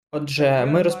Отже,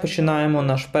 ми розпочинаємо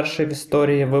наш перший в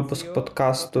історії випуск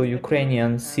подкасту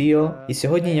Ukrainian CEO, і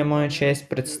сьогодні я маю честь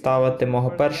представити мого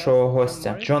першого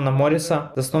гостя Джона Морріса,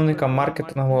 засновника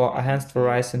маркетингового агентства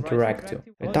Ramsey Innovations.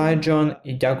 Вітаю, Джон,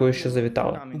 і дякую, що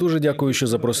завітали. Дуже дякую, що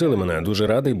запросили мене. Дуже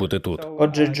радий бути тут.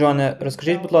 Отже, Джоне,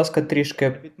 розкажіть, будь ласка,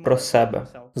 трішки про себе.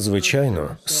 Звичайно,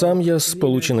 сам я з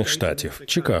Сполучених Штатів,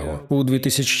 Чикаго. У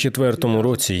 2004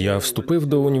 році я вступив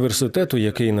до університету,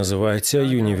 який називається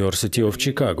University of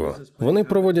Chicago. Вони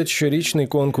проводять щорічний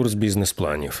конкурс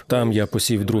бізнес-планів. Там я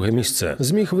посів друге місце.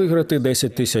 Зміг виграти $10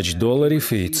 тисяч,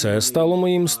 і це стало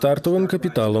моїм стартовим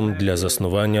капіталом для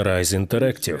заснування Rise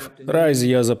Interactive. Rise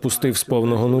я запустив з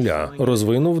повного нуля,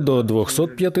 розвинув до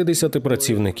 250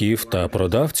 працівників та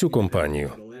продав цю компанію.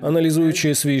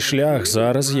 Аналізуючи свій шлях,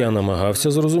 зараз я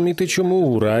намагався зрозуміти, чому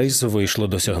у Rise вийшло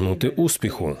досягнути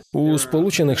успіху. У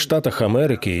Сполучених Штатах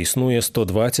Америки існує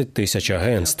 120 тисяч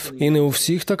агентств, і не у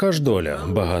всіх така ж доля,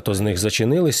 багато з них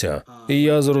зачинилися. І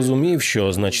я зрозумів,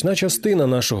 що значна частина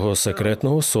нашого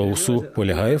секретного соусу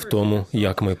полягає в тому,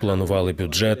 як ми планували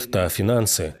бюджет та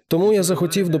фінанси. Тому я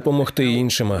захотів допомогти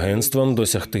іншим агентствам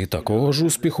досягти такого ж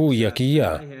успіху, як і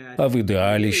я, а в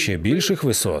ідеалі ще більших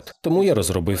висот. Тому я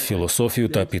розробив філософію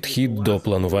та підхід до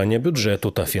планування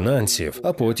бюджету та фінансів,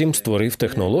 а потім створив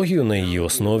технологію на її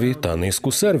основі та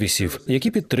низку сервісів,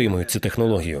 які підтримують цю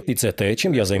технологію. І це те,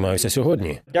 чим я займаюся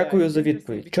сьогодні. Дякую за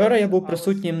відповідь. Вчора я був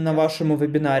присутнім на вашому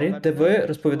вебінарі, де ви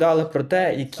розповідали про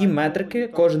те, які метрики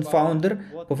кожен фаундер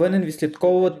повинен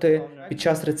відслідковувати під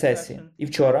час рецесії. І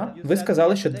вчора ви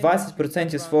сказали, що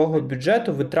 20% свого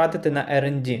бюджету витратите на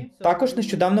R&D. Також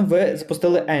нещодавно ви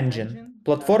запустили Engine –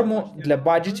 платформу для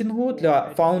баджетінгу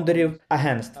для фаундерів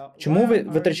агентств. Чому ви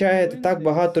витрачаєте так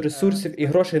багато ресурсів і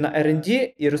грошей на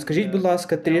R&D? І розкажіть, будь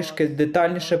ласка, трішки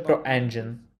детальніше про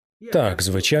Engine. Так,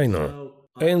 звичайно.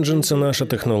 Engine – це наша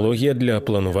технологія для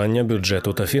планування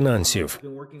бюджету та фінансів.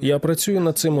 Я працюю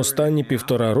над цим останні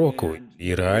 1,5 року,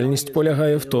 і реальність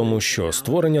полягає в тому, що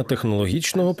створення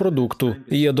технологічного продукту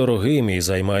є дорогим і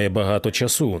займає багато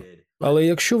часу. Але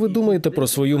якщо ви думаєте про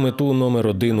свою мету номер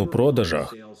 1 у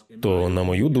продажах, то, на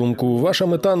мою думку, ваша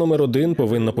мета номер 1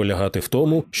 повинна полягати в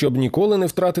тому, щоб ніколи не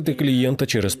втратити клієнта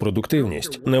через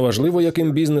продуктивність. Неважливо,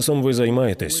 яким бізнесом ви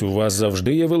займаєтесь, у вас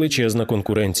завжди є величезна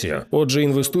конкуренція. Отже,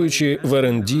 інвестуючи в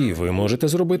R&D, ви можете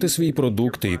зробити свій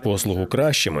продукт і послугу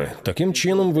кращими. Таким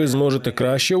чином, ви зможете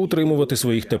краще утримувати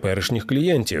своїх теперішніх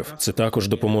клієнтів. Це також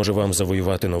допоможе вам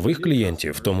завоювати нових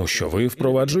клієнтів, тому що ви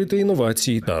впроваджуєте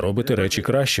інновації та робите речі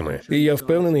кращими. І я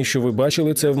впевнений, що ви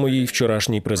бачили це в моїй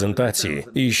вчорашній презентації.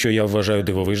 І що я вважаю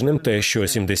дивовижним те, що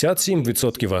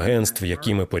 77% агентств,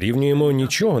 які ми порівнюємо,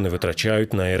 нічого не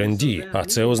витрачають на R&D. А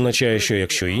це означає, що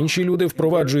якщо інші люди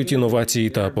впроваджують інновації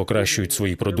та покращують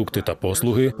свої продукти та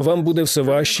послуги, вам буде все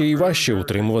важче і важче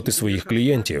утримувати своїх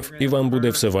клієнтів. І вам буде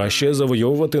все важче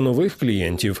завойовувати нових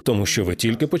клієнтів, тому що ви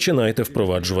тільки починаєте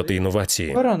впроваджувати інновації.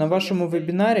 Вчора на вашому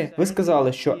вебінарі ви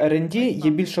сказали, що R&D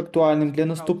є більш актуальним для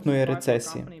наступної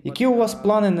рецесії. Які у вас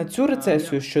плани на цю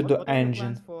рецесію щодо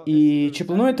Engine? І чи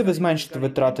плануєте ви зменшити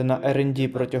витрати на R&D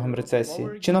протягом рецесії?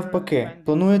 Чи навпаки,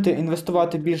 плануєте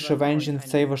інвестувати більше в Engine в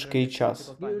цей важкий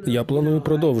час? Я планую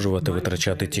продовжувати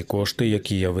витрачати ті кошти,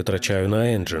 які я витрачаю на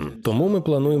Engine. Тому ми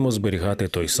плануємо зберігати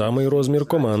той самий розмір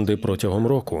команди протягом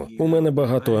року. У мене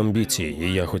багато амбіцій,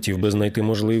 і я хотів би знайти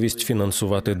можливість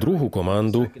фінансувати другу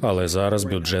команду, але зараз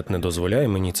бюджет не дозволяє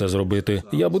мені це зробити.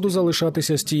 Я буду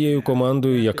залишатися з тією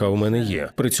командою, яка у мене є.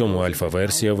 При цьому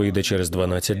альфа-версія вийде через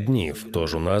 12 днів,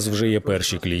 тож у нас вже є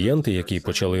перші клієнти, які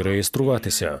почали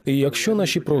реєструватися. І якщо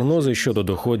наші прогнози щодо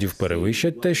доходів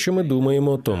перевищать те, що ми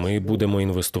думаємо, то ми будемо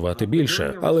інвестувати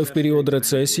більше. Але в період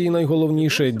рецесії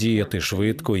найголовніше – діяти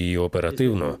швидко і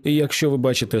оперативно. І якщо ви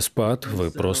бачите спад, ви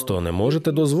просто не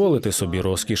можете дозволити собі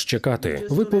розкіш чекати.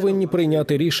 Ви повинні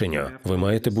прийняти рішення. Ви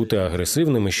маєте бути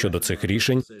агресивними щодо цих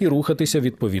рішень і рухатися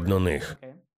відповідно них.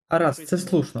 Гаразд, це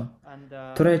слушно.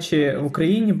 До речі, в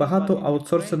Україні багато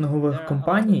аутсорсингових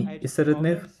компаній, і серед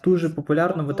них дуже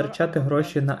популярно витрачати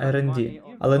гроші на R&D.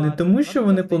 Але не тому, що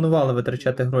вони планували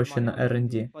витрачати гроші на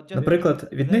R&D. Наприклад,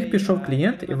 від них пішов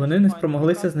клієнт, і вони не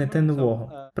спромоглися знайти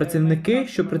нового. Працівники,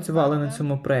 що працювали на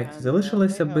цьому проєкті,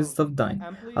 залишилися без завдань,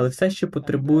 але все ще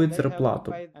потребують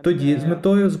зарплату. Тоді, з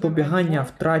метою запобігання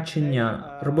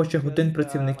втрачення робочих годин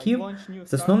працівників,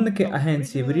 засновники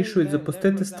агенції вирішують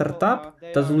запустити стартап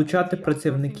та залучати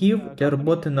працівників для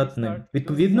роботи над ним.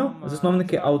 Відповідно,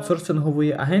 засновники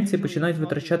аутсорсингової агенції починають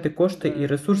витрачати кошти і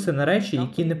ресурси на речі,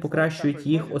 які не покращують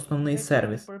їх основний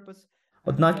сервіс.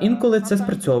 Однак інколи це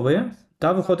спрацьовує,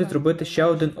 та виходить зробити ще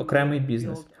один окремий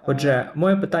бізнес. Отже,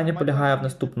 моє питання полягає в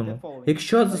наступному.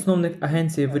 Якщо засновник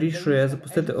агенції вирішує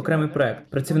запустити окремий проект,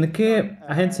 працівники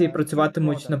агенції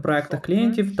працюватимуть на проектах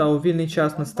клієнтів та у вільний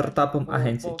час над стартапом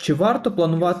агенції. Чи варто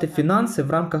планувати фінанси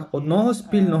в рамках одного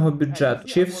спільного бюджету,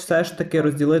 чи все ж таки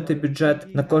розділити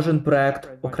бюджет на кожен проект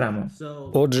окремо?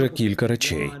 Отже, кілька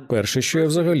речей. Перше, що я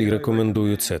взагалі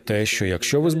рекомендую, це те, що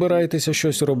якщо ви збираєтеся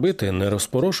щось робити, не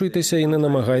розпорошуйтеся і не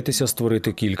намагайтеся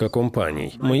створити кілька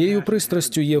компаній. Моєю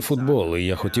пристрастю є футбол, і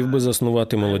я хотів би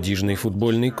заснувати молодіжний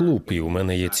футбольний клуб, і у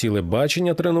мене є ціле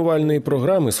бачення тренувальної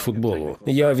програми з футболу.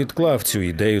 Я відклав цю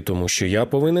ідею, тому що я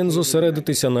повинен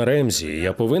зосередитися на Ramsey,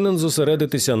 я повинен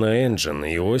зосередитися на Engine,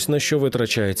 і ось на що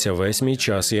витрачається весь мій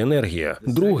час і енергія.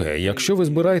 Друге, якщо ви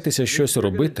збираєтеся щось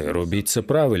робити, робіть це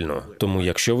правильно. Тому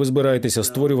якщо ви збираєтеся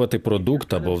створювати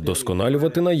продукт або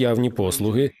вдосконалювати наявні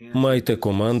послуги, майте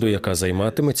команду, яка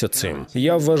займатиметься цим.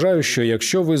 Я вважаю, що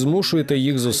якщо ви змушуєте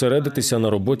їх зосередитися на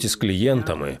роботі з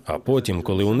клієнтами, а потім,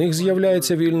 коли у них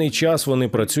з'являється вільний час, вони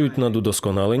працюють над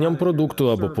удосконаленням продукту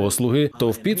або послуги, то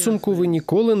в підсумку ви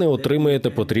ніколи не отримаєте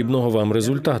потрібного вам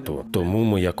результату. Тому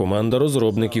моя команда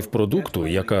розробників продукту,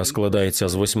 яка складається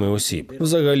з 8 осіб,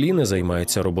 взагалі не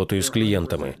займається роботою з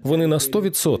клієнтами. Вони на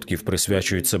 100%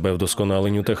 присвячують себе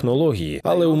вдосконаленню технології,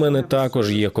 але у мене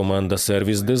також є команда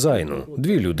сервіс-дизайну.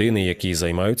 2 людини, які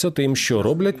займаються тим, що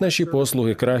роблять наші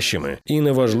послуги кращими. І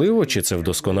неважливо, чи це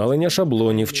вдосконалення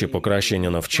шаблонів, чи покращення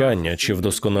навчання, чи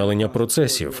вдосконалення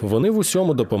процесів. Вони в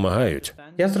усьому допомагають.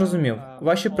 Я зрозумів.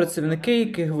 Ваші працівники,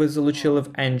 яких ви залучили в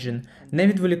Engine, не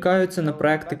відволікаються на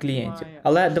проекти клієнтів.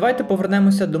 Але давайте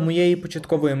повернемося до моєї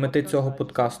початкової мети цього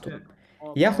подкасту.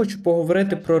 Я хочу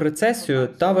поговорити про рецесію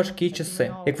та важкі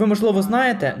часи. Як ви, можливо,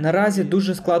 знаєте, наразі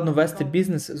дуже складно вести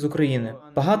бізнес з України.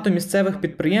 Багато місцевих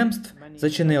підприємств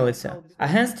зачинилися.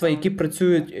 Агентства, які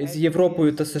працюють з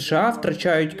Європою та США,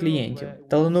 втрачають клієнтів.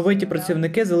 Талановиті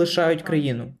працівники залишають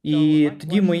країну. І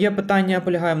тоді моє питання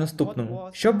полягає в наступному.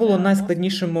 Що було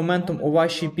найскладнішим моментом у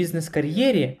вашій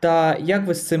бізнес-кар'єрі та як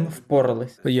ви з цим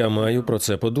впорались? Я маю про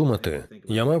це подумати.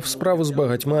 Я мав справу з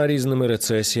багатьма різними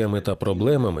рецесіями та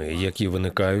проблемами, які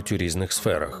виникають у різних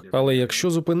сферах. Але якщо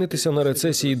зупинитися на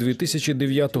рецесії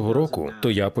 2009 року,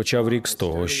 то я почав рік з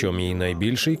того, що мій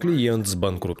найбільший клієнт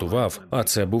збанкрутував, а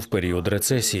це був період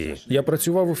рецесії. Я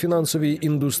працював у фінансовій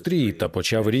індустрії та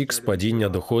почав рік з падіння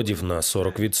доходів на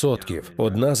 40%.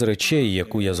 Одна з речей,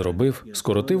 яку я зробив,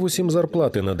 скоротив усім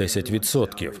зарплати на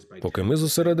 10%, поки ми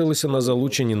зосередилися на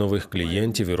залученні нових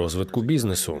клієнтів і розвитку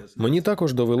бізнесу. Мені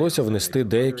також довелося внести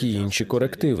деякі інші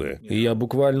корективи, і я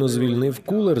буквально звільнив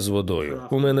кулер з водою.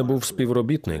 У мене був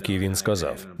співробітник, і він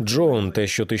сказав: «Джон, те,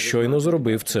 що ти щойно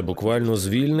зробив, це буквально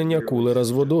звільнення кулера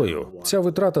з водою. Ця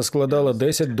витрата складала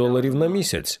 $10 на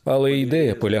місяць, але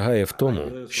ідея полягає в тому,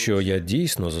 що я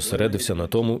дійсно зосередився на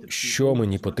тому, що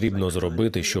мені потрібно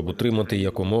зробити, щоб утримати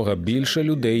якомога більше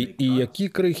людей, і які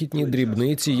крихітні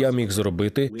дрібниці я міг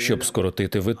зробити, щоб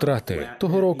скоротити витрати.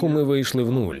 Того року ми вийшли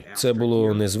в нуль. Це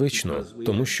було незвично,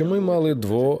 тому що ми мали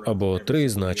 2 або 3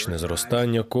 значне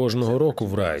зростання кожного року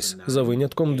в Rise, за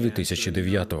винятком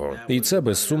 2009-го. І це,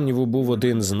 без сумніву, був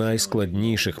один з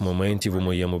найскладніших моментів у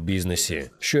моєму бізнесі.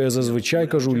 Що я зазвичай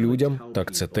кажу людям,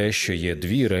 так це те, що є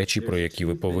 2 речі, про які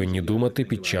ви повинні думати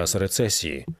під час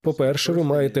рецесії. По-перше, ви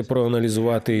маєте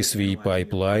проаналізувати свій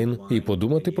пайплайн і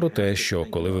подумати про те, що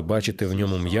коли ви бачите в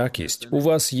ньому м'якість, у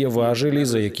вас є важелі,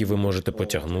 за які ви можете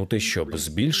потягнути, щоб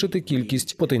збільшити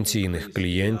кількість потенційних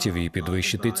клієнтів і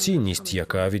підвищити цінність,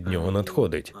 яка від нього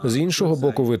надходить. З іншого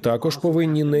боку, ви також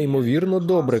повинні неймовірно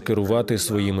добре керувати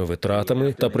своїми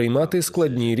витратами та приймати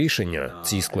складні рішення.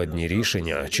 Ці складні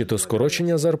рішення, чи то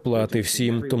скорочення зарплати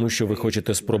всім, тому що ви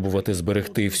хочете спробувати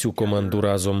зберегти всю команду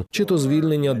разом, чи то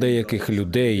звільнення деяких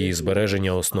людей і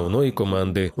збереження основної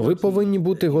команди, ви повинні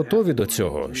бути готові до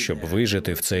цього, щоб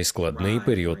вижити в цей складний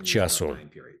період часу.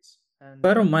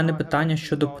 Тепер у мене питання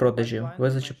щодо продажів.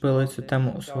 Ви зачепили цю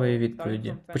тему у своїй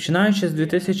відповіді. Починаючи з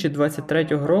 2023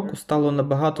 року, стало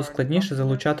набагато складніше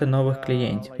залучати нових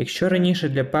клієнтів. Якщо раніше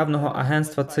для певного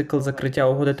агентства цикл закриття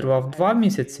угоди тривав 2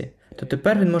 місяці, то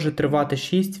тепер він може тривати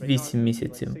 6-8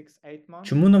 місяців.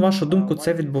 Чому, на вашу думку,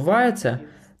 це відбувається?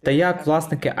 Та як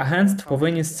власники агентств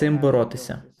повинні з цим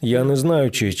боротися? Я не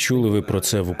знаю, чи чули ви про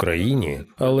це в Україні,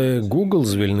 але Google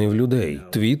звільнив людей,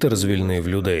 Twitter звільнив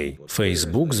людей,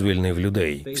 Facebook звільнив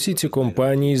людей. Всі ці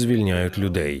компанії звільняють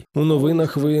людей. У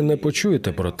новинах ви не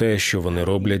почуєте про те, що вони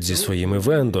роблять зі своїми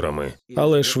вендорами,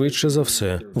 але швидше за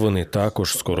все, вони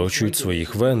також скорочують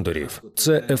своїх вендорів.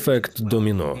 Це ефект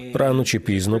доміно. Рано чи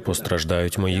пізно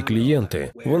постраждають мої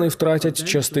клієнти. Вони втратять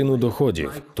частину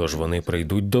доходів, тож вони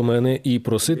прийдуть до мене і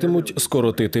проситимуть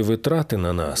скоротити витрати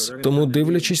на нас. Тому,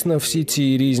 дивлячись Дивлячись на всі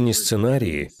ці різні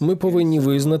сценарії, ми повинні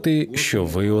визнати, що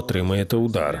ви отримаєте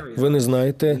удар. Ви не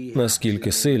знаєте,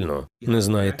 наскільки сильно, не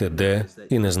знаєте де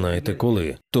і не знаєте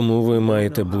коли. Тому ви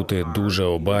маєте бути дуже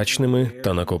обачними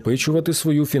та накопичувати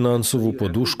свою фінансову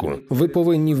подушку. Ви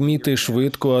повинні вміти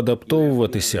швидко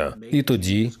адаптовуватися. І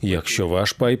тоді, якщо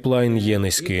ваш пайплайн є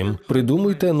низьким,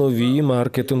 придумуйте нові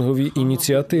маркетингові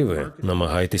ініціативи.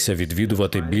 Намагайтеся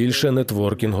відвідувати більше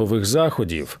нетворкінгових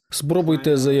заходів.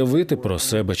 Спробуйте заявити про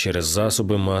себе через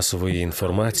засоби масової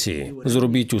інформації.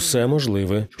 Зробіть усе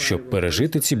можливе, щоб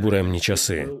пережити ці буремні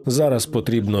часи. Зараз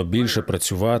потрібно більше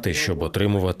працювати, щоб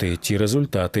отримувати ті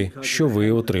результати, що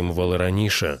ви отримували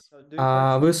раніше.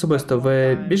 А ви особисто,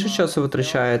 ви більше часу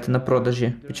витрачаєте на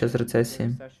продажі під час рецесії?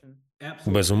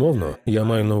 Безумовно, я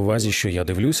маю на увазі, що я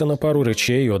дивлюся на пару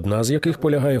речей, одна з яких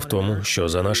полягає в тому, що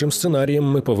за нашим сценарієм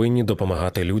ми повинні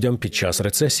допомагати людям під час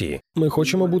рецесії. Ми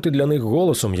хочемо бути для них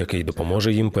голосом, який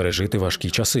допоможе їм пережити важкі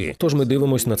часи. Тож ми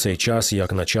дивимося на цей час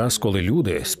як на час, коли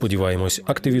люди, сподіваємось,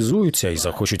 активізуються і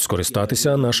захочуть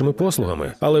скористатися нашими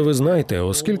послугами. Але ви знаєте,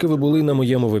 оскільки ви були на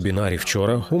моєму вебінарі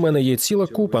вчора, у мене є ціла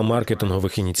купа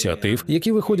маркетингових ініціатив,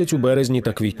 які виходять у березні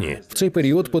та квітні. В цей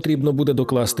період потрібно буде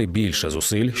докласти більше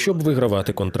зусиль, щоб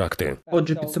вигравати контракти.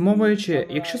 Отже, підсумовуючи,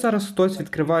 якщо зараз хтось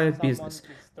відкриває бізнес,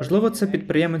 можливо, це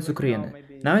підприємець з України,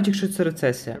 навіть якщо це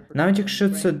рецесія, навіть якщо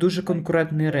це дуже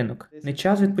конкурентний ринок, не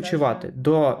час відпочивати.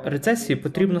 До рецесії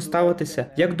потрібно ставитися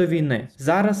як до війни.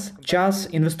 Зараз час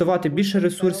інвестувати більше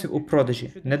ресурсів у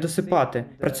продажі, не досипати,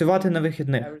 працювати на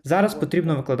вихідних. Зараз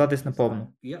потрібно викладатись наповну.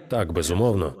 Так,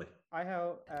 безумовно.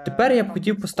 Тепер я б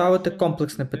хотів поставити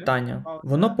комплексне питання.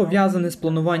 Воно пов'язане з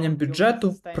плануванням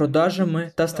бюджету,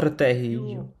 продажами та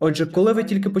стратегією. Отже, коли ви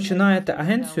тільки починаєте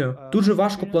агенцію, дуже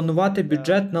важко планувати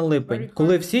бюджет на липень,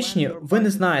 коли в січні ви не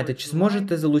знаєте, чи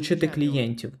зможете залучити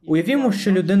клієнтів. Уявімо,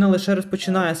 що людина лише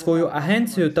розпочинає свою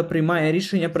агенцію та приймає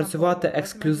рішення працювати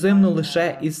ексклюзивно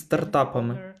лише із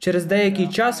стартапами. Через деякий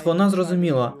час вона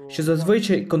зрозуміла, що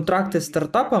зазвичай контракти з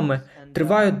стартапами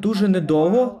тривають дуже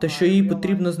недовго, та що їй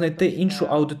потрібно знайти іншу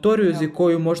аудиторію, з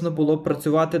якою можна було б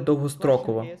працювати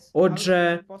довгостроково.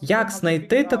 Отже, як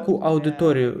знайти таку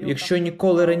аудиторію, якщо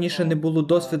ніколи раніше не було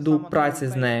досвіду праці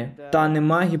з нею, та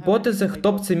нема гіпотези,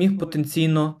 хто б це міг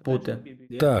потенційно бути?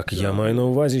 Так, я маю на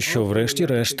увазі, що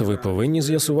врешті-решт ви повинні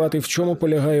з'ясувати, в чому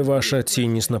полягає ваша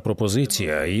ціннісна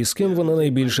пропозиція і з ким вона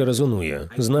найбільше резонує.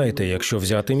 Знаєте, якщо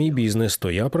взяти мій бізнес,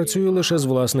 то я працюю лише з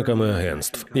власниками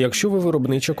агентств. Якщо ви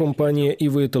виробнича компанія і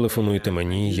ви телефонуєте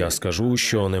мені, я скажу,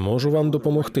 що не можу вам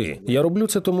допомогти. Я роблю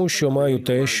це тому, що маю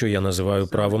те, що я називаю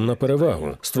правом на перевагу.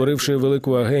 Створивши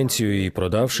велику агенцію і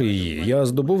продавши її, я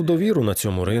здобув довіру на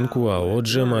цьому ринку, а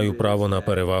отже, маю право на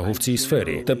перевагу в цій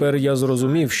сфері. Тепер я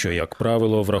зрозумів, що, як правило,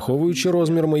 враховуючи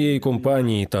розмір моєї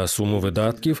компанії та суму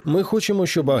видатків, ми хочемо,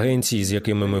 щоб агенції, з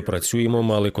якими ми працюємо,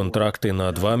 мали контракти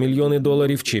на $2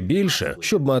 мільйони чи більше,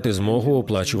 щоб мати змогу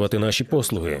оплачувати наші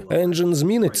послуги. Engine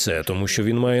змінить це, тому що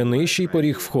він має нижчий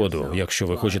поріг входу, якщо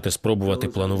ви хочете спробувати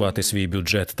планувати свій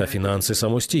бюджет та фінанси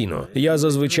самостійно. Я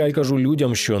зазвичай кажу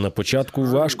людям, що на початку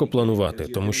важко планувати,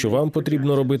 тому що вам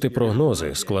потрібно робити прогнози,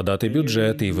 складати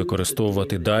бюджет і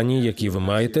використовувати дані, які ви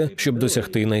маєте, щоб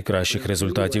досягти найкращих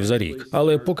результатів за рік.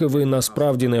 Але поки ви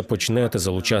насправді не почнете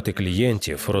залучати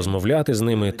клієнтів, розмовляти з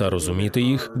ними та розуміти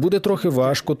їх, буде трохи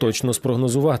важко точно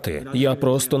спрогнозувати. Я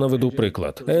просто наведу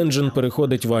приклад. Engine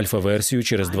переходить в альфа-версію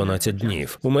через 12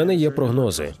 днів. У мене є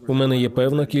прогнози. У мене є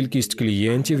певна кількість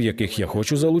клієнтів, яких я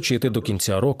хочу залучити до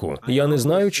кінця року. Я не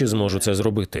знаю, чи зможу це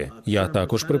зробити. Я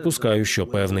також припускаю, що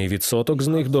певний відсоток з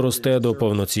них доросте до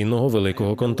повноцінного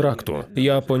великого контракту.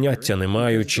 Я поняття не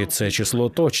маю, чи це число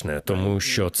точне, тому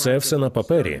що це все на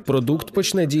папері. Продукт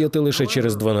почне діяти лише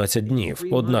через 12 днів.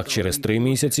 Однак через 3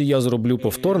 місяці я зроблю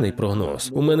повторний прогноз.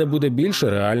 У мене буде більше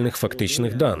реальних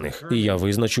фактичних даних. І я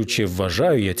визначу, чи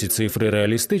вважаю я ці цифри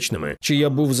реалістичними, чи я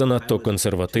був занадто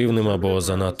консервативним або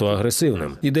занадто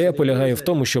агресивним. Ідея полягає в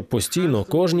тому, щоб постійно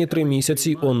кожні 3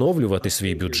 місяці оновлювати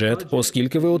свій бюджет,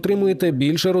 оскільки ви отримуєте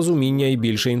більше розуміння і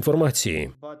більше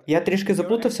інформації. Я трішки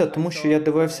заплутався, тому що я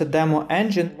дивився демо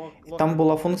Engine, і там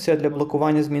була функція для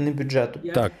блокування зміни бюджету.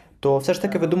 Так. То все ж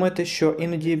таки ви думаєте, що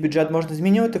іноді бюджет можна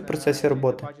змінювати в процесі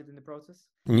роботи?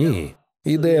 Ні.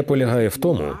 Ідея полягає в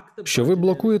тому, що ви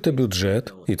блокуєте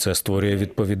бюджет, і це створює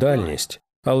відповідальність.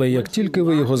 Але як тільки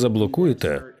ви його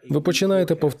заблокуєте, ви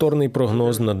починаєте повторний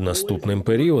прогноз над наступним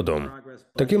періодом.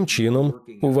 Таким чином,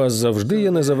 у вас завжди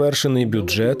є незавершений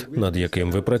бюджет, над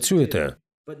яким ви працюєте.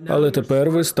 Але тепер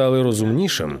ви стали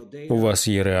розумнішим. У вас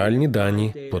є реальні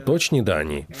дані, поточні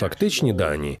дані, фактичні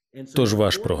дані. Тож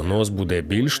ваш прогноз буде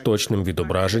більш точним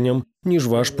відображенням, ніж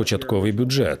ваш початковий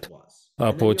бюджет.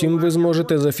 А потім ви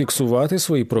зможете зафіксувати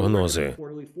свої прогнози.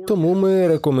 Тому ми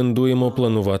рекомендуємо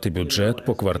планувати бюджет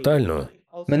поквартально.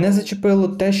 Мене зачепило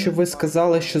те, що ви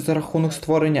сказали, що за рахунок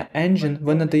створення Engine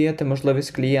ви надаєте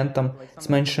можливість клієнтам з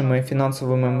меншими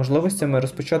фінансовими можливостями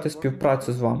розпочати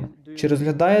співпрацю з вами. Чи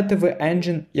розглядаєте ви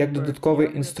Engine як додатковий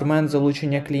інструмент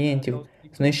залучення клієнтів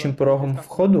з нижчим порогом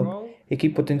входу, який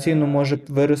потенційно може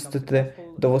виростити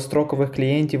довгострокових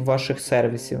клієнтів ваших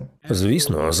сервісів?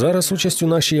 Звісно, зараз участь у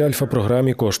нашій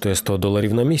альфа-програмі коштує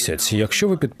 $100 на місяць, якщо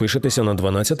ви підпишетеся на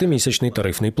 12-місячний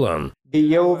тарифний план. І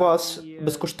є у вас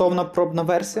безкоштовна пробна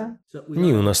версія?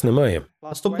 Ні, у нас немає.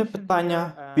 Наступне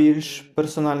питання більш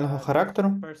персонального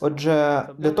характеру. Отже,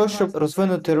 для того, щоб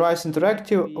розвинути Rise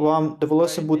Interactive, вам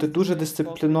довелося бути дуже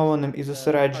дисциплінованим і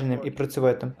зосередженим і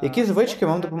працьовитим. Які звички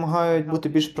вам допомагають бути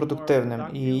більш продуктивним?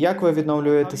 І як ви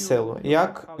відновлюєте силу?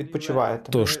 Як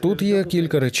відпочиваєте? Тож тут є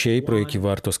кілька речей, про які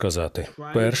варто сказати.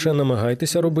 Перше,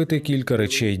 намагайтеся робити кілька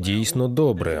речей дійсно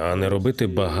добре, а не робити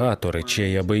багато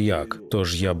речей аби як.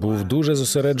 Тож я був дуже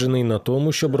зосереджений на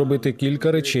тому, щоб робити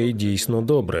кілька речей дійсно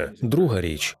добре. Друга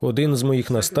річ. Один з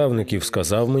моїх наставників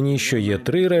сказав мені, що є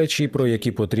 3 речі, про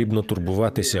які потрібно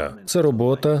турбуватися. Це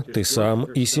робота, ти сам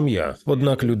і сім'я.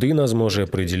 Однак людина зможе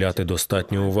приділяти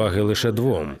достатньо уваги лише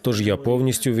 2. Тож я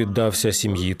повністю віддався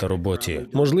сім'ї та роботі.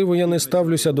 Можливо, я не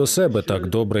ставлюся до себе так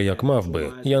добре, як мав би.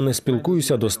 Я не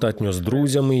спілкуюся достатньо з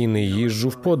друзями і не їжджу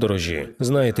в подорожі.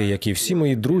 Знаєте, як і всі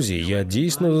мої друзі, я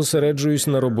дійсно зосереджуюсь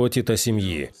на роботі та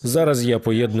сім'ї. Зараз я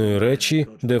поєдную речі,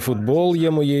 де футбол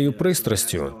є моєю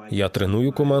пристрастю. Я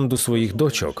треную команду своїх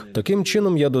дочок. Таким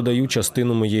чином я додаю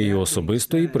частину моєї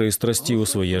особистої пристрасті у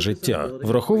своє життя.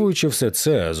 Враховуючи все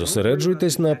це,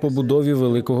 зосереджуйтесь на побудові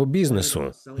великого бізнесу.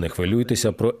 Не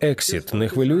хвилюйтеся про ексіт, не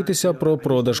хвилюйтеся про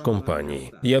продаж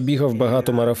компаній. Я бігав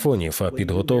багато марафонів, а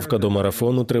підготовка до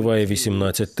марафону триває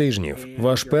 18 тижнів.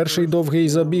 Ваш перший довгий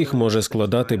забіг може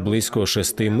складати близько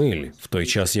 6 миль, в той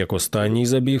час як останній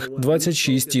забіг –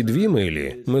 26,2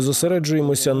 милі. Ми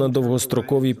зосереджуємося на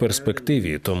довгостроковій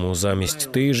перспективі, тому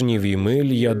замість тижнів і миль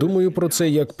я думаю про це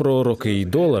як про роки і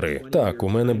долари. Так, у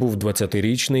мене був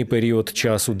 20-річний період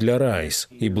часу для Rise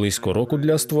і близько року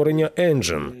для створення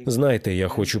Engine. Знаєте, я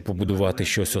хочу побудувати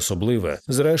щось особливе.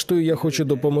 Зрештою, я хочу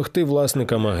допомогти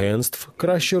власникам агентств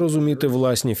краще розуміти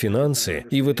власні фінанси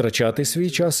і витрачати свій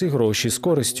час і гроші з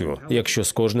користю. Якщо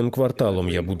з кожним кварталом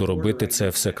я буду робити це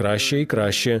все краще і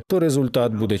краще, то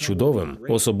результат буде чудовим.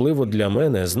 Особливо для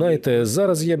мене, знаєте,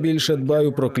 зараз я більше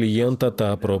дбаю про клієнта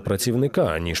та про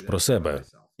працівника, ніж про себе.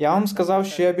 Я вам сказав,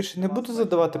 що я більше не буду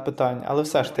задавати питань, але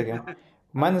все ж таки,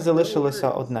 в мене залишилося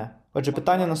одне. Отже,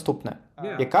 питання наступне.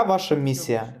 Яка ваша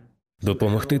місія?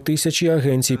 Допомогти тисячі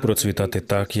агенцій процвітати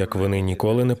так, як вони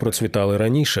ніколи не процвітали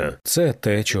раніше. Це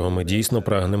те, чого ми дійсно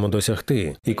прагнемо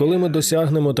досягти. І коли ми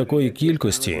досягнемо такої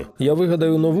кількості, я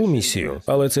вигадаю нову місію,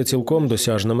 але це цілком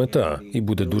досяжна мета. І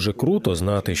буде дуже круто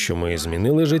знати, що ми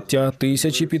змінили життя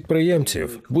тисячі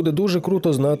підприємців. Буде дуже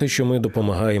круто знати, що ми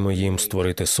допомагаємо їм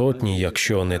створити сотні,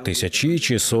 якщо не тисячі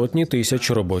чи сотні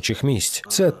тисяч робочих місць.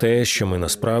 Це те, що ми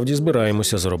насправді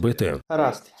збираємося зробити.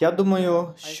 Гаразд, я думаю,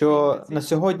 що на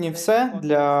сьогодні все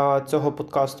для цього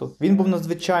подкасту. Він був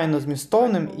надзвичайно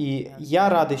змістовним, і я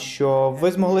радий, що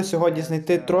ви змогли сьогодні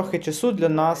знайти трохи часу для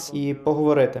нас і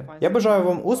поговорити. Я бажаю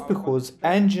вам успіху з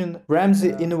Engine,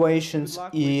 Ramsey Innovations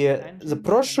і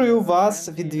запрошую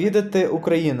вас відвідати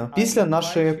Україну після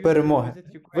нашої перемоги.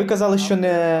 Ви казали, що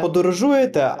не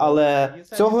подорожуєте, але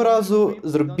цього разу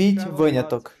зробіть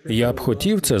виняток. Я б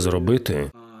хотів це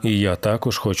зробити. І я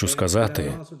також хочу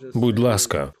сказати, будь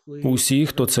ласка, усі,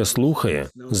 хто це слухає,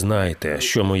 знайте,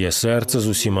 що моє серце з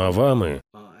усіма вами.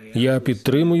 Я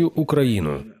підтримую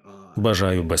Україну.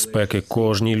 Бажаю безпеки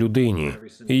кожній людині.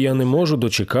 І я не можу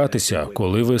дочекатися,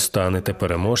 коли ви станете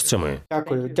переможцями.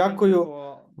 Дякую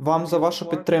вам за вашу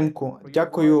підтримку.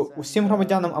 Дякую усім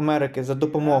громадянам Америки за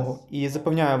допомогу. І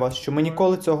запевняю вас, що ми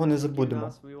ніколи цього не забудемо.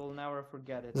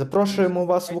 Запрошуємо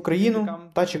вас в Україну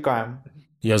та чекаємо.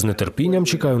 Я з нетерпінням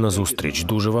чекаю на зустріч.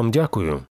 Дуже вам дякую.